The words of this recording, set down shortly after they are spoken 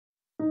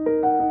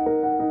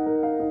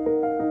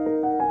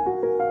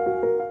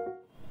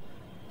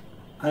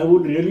I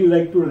would really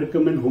like to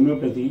recommend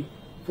homeopathy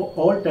for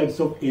all types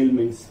of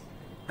ailments.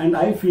 And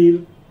I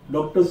feel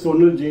Dr.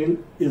 Sonal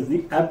Jain is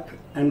the apt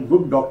and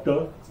good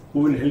doctor who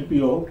will help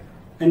you out.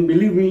 And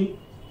believe me,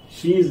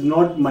 she is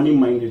not money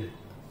minded.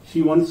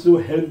 She wants to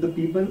help the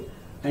people,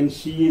 and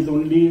she is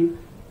only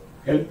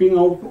helping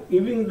out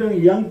even the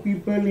young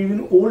people,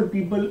 even old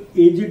people,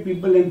 aged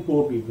people and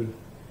poor people.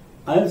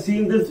 I have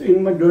seen this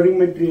during my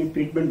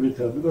treatment with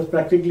her, because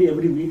practically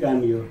every week I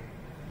am here.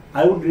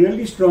 I would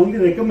really strongly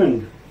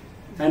recommend,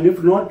 and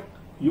if not,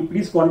 you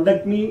please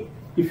contact me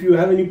if you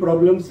have any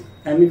problems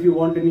and if you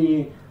want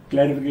any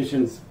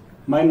clarifications.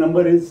 My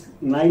number is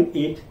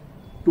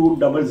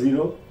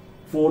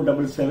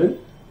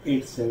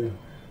 9820047787.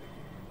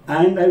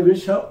 And I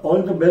wish her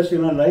all the best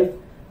in her life,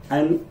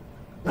 and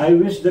I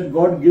wish that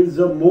God gives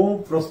her more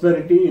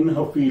prosperity in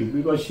her field,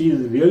 because she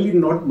is really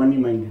not money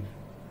minded.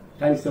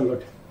 Thanks a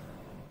lot.